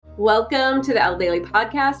Welcome to the Elle Daily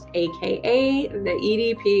Podcast, aka the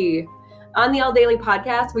EDP. On the Elle Daily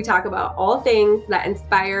Podcast, we talk about all things that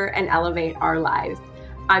inspire and elevate our lives.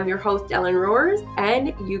 I'm your host, Ellen Roars,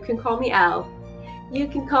 and you can call me Elle. You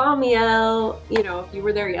can call me Elle. You know, if you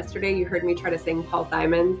were there yesterday, you heard me try to sing Paul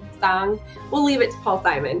Simon's song. We'll leave it to Paul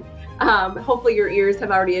Simon. Hopefully your ears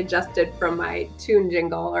have already adjusted from my tune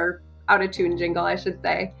jingle, or out of tune jingle, I should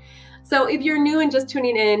say. So if you're new and just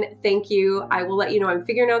tuning in, thank you. I will let you know I'm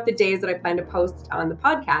figuring out the days that I plan to post on the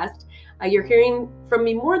podcast. You're hearing from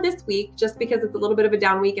me more this week just because it's a little bit of a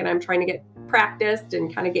down week and I'm trying to get practiced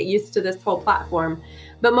and kind of get used to this whole platform.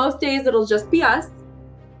 But most days it'll just be us.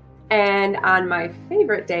 And on my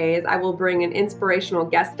favorite days, I will bring an inspirational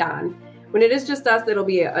guest on. When it is just us, it'll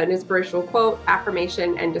be an inspirational quote,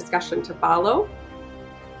 affirmation, and discussion to follow.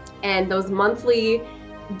 And those monthly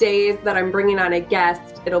days that I'm bringing on a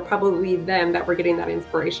guest, it'll probably be them that we're getting that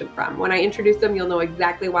inspiration from. When I introduce them, you'll know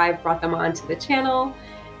exactly why I've brought them onto the channel,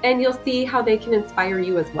 and you'll see how they can inspire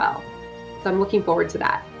you as well. So I'm looking forward to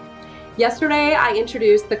that. Yesterday, I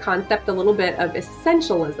introduced the concept a little bit of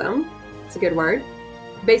essentialism. It's a good word.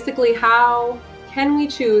 Basically, how can we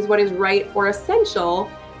choose what is right or essential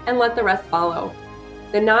and let the rest follow?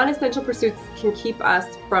 The non-essential pursuits can keep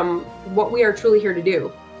us from what we are truly here to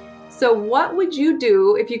do. So what would you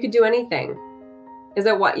do if you could do anything? Is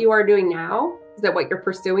it what you are doing now? Is that what you're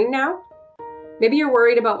pursuing now? Maybe you're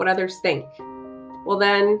worried about what others think. Well,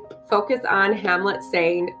 then focus on Hamlet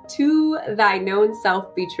saying, "To thy known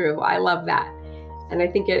self be true." I love that. And I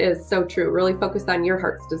think it is so true. Really focus on your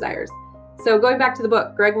heart's desires. So going back to the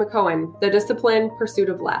book, Greg McKeown, The Disciplined Pursuit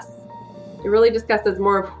of Less. It really discusses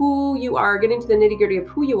more of who you are, getting to the nitty-gritty of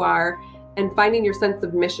who you are, and finding your sense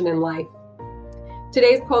of mission in life.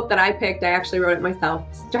 Today's quote that I picked, I actually wrote it myself.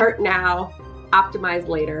 Start now, optimize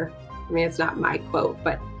later. I mean, it's not my quote,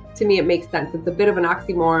 but to me it makes sense. It's a bit of an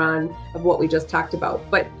oxymoron of what we just talked about.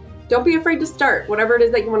 But don't be afraid to start. Whatever it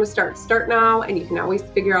is that you want to start, start now, and you can always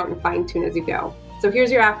figure out and fine tune as you go. So here's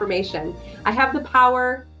your affirmation. I have the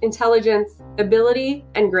power, intelligence, ability,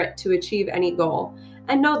 and grit to achieve any goal.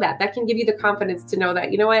 And know that. That can give you the confidence to know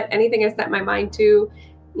that, you know what, anything I set my mind to,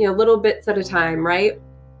 little bits at a time, right?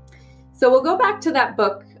 So we'll go back to that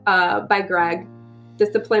book by Greg,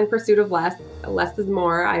 Disciplined Pursuit of Less. Less is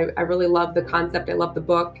more. I really love the concept. I love the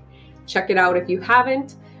book. Check it out if you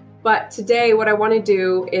haven't. But today what I want to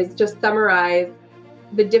do is just summarize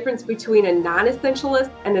the difference between a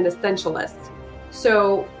non-essentialist and an essentialist.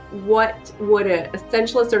 So what would an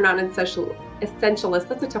essentialist or non-essentialist,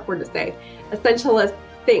 that's a tough word to say, essentialist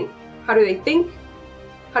think? How do they think?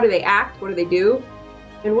 How do they act? What do they do?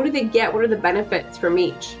 And what do they get? What are the benefits from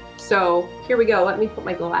each? So here we go. Let me put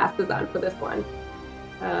my glasses on for this one.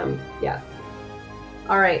 Yes.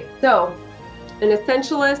 All right. So an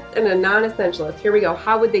essentialist and a non-essentialist. Here we go.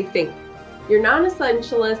 How would they think? Your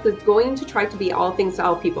non-essentialist is going to try to be all things to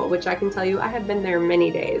all people, which I can tell you I have been there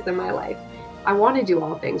many days in my life. I want to do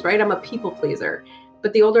all things, right? I'm a people pleaser.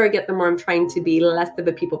 But the older I get, the more I'm trying to be less of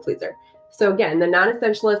a people pleaser. So again, the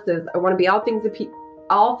non-essentialist is I want to be all things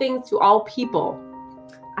to all people.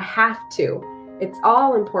 I have to. It's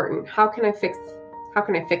all important. How can I fix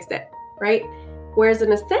it, right? Whereas an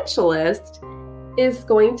essentialist is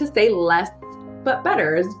going to say less but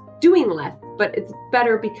better, is doing less, but it's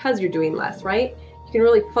better because you're doing less, right? You can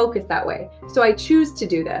really focus that way. So I choose to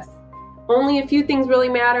do this. Only a few things really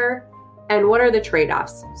matter. And what are the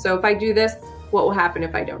trade-offs? So if I do this, what will happen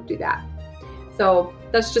if I don't do that? So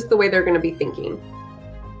that's just the way they're going to be thinking.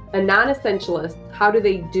 A non-essentialist, how do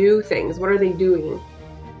they do things? What are they doing?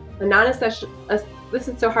 A non-essentialist, this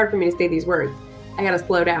is so hard for me to say these words. I got to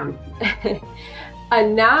slow down. A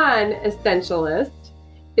non-essentialist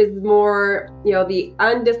is more, the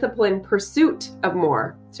undisciplined pursuit of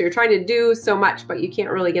more. So you're trying to do so much, but you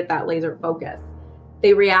can't really get that laser focus.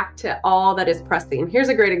 They react to all that is pressing. Here's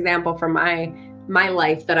a great example from my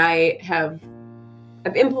life that I've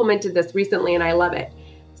implemented this recently and I love it.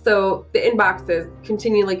 So the inboxes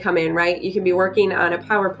continually come in, right? You can be working on a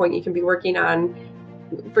PowerPoint. You can be working on,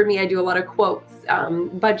 for me, I do a lot of quotes,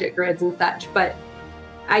 budget grids and such, but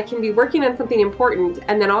I can be working on something important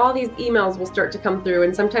and then all these emails will start to come through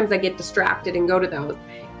and sometimes I get distracted and go to those.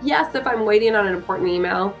 Yes, if I'm waiting on an important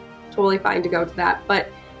email, totally fine to go to that. But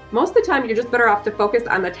most of the time you're just better off to focus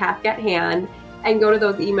on the task at hand and go to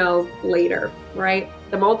those emails later, right?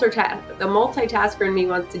 The multitasker in me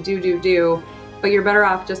wants to do, but you're better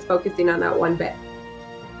off just focusing on that one bit.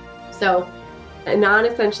 So a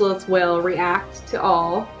non-essentialist will react to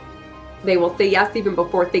all. They will say yes even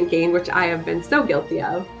before thinking, which I have been so guilty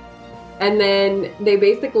of. And then they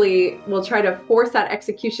basically will try to force that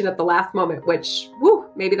execution at the last moment, which,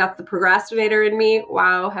 maybe that's the procrastinator in me.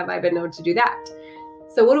 Wow, have I been known to do that?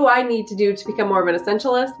 So what do I need to do to become more of an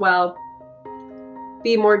essentialist? Well,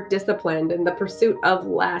 be more disciplined in the pursuit of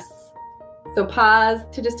less. So pause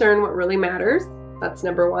to discern what really matters. That's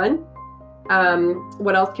number one.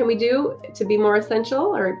 What else can we do to be more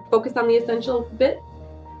essential or focus on the essential bit?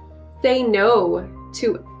 Say no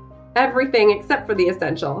to everything except for the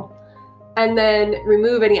essential. And then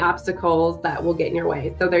remove any obstacles that will get in your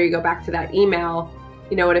way. So there you go, back to that email.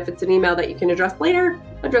 You know what, if it's an email that you can address it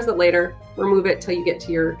later, remove it till you get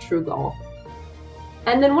to your true goal.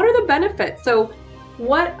 And then what are the benefits? So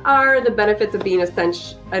what are the benefits of being an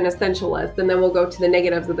essentialist? And then we'll go to the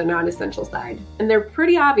negatives of the non-essential side. And they're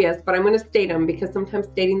pretty obvious, but I'm going to state them because sometimes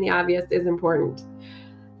stating the obvious is important.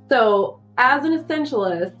 So as an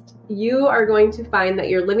essentialist, you are going to find that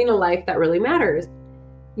you're living a life that really matters.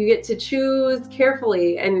 You get to choose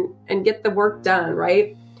carefully and get the work done,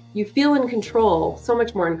 right? You feel in control, so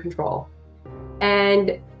much more in control.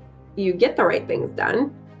 And you get the right things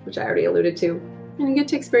done, which I already alluded to. And you get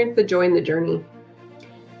to experience the joy in the journey.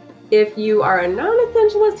 If you are a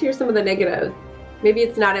non-essentialist, here's some of the negatives. Maybe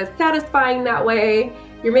it's not as satisfying that way.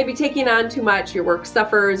 You're maybe taking on too much. Your work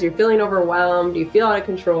suffers. You're feeling overwhelmed. You feel out of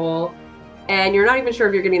control. And you're not even sure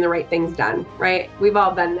if you're getting the right things done, right? We've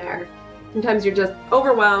all been there. Sometimes you're just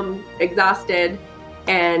overwhelmed, exhausted,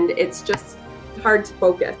 and it's just hard to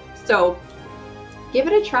focus. So give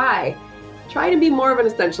it a try. Try to be more of an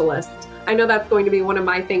essentialist. I know that's going to be one of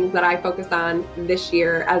my things that I focus on this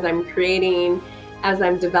year as I'm creating, as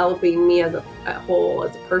I'm developing me as a whole,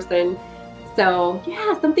 as a person. So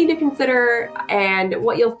yeah, something to consider. And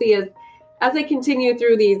what you'll see is as I continue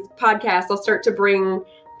through these podcasts, I'll start to bring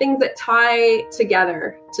things that tie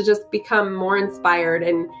together to just become more inspired.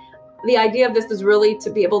 And the idea of this is really to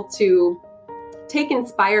be able to take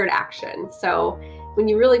inspired action. So when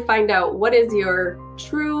you really find out what is your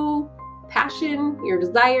true passion, your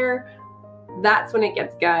desire, that's when it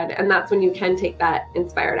gets good. And that's when you can take that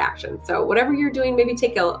inspired action. So whatever you're doing, maybe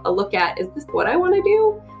take a look at, is this what I want to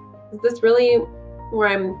do? Is this really where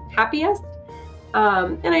I'm happiest?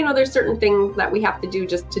 And I know there's certain things that we have to do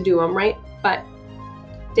just to do them, right? But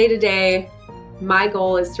day to day, my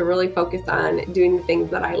goal is to really focus on doing the things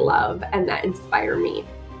that I love and that inspire me.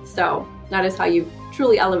 So that is how you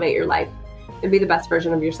truly elevate your life and be the best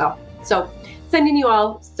version of yourself. So sending you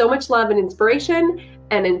all so much love and inspiration.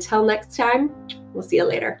 And until next time, we'll see you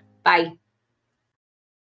later. Bye.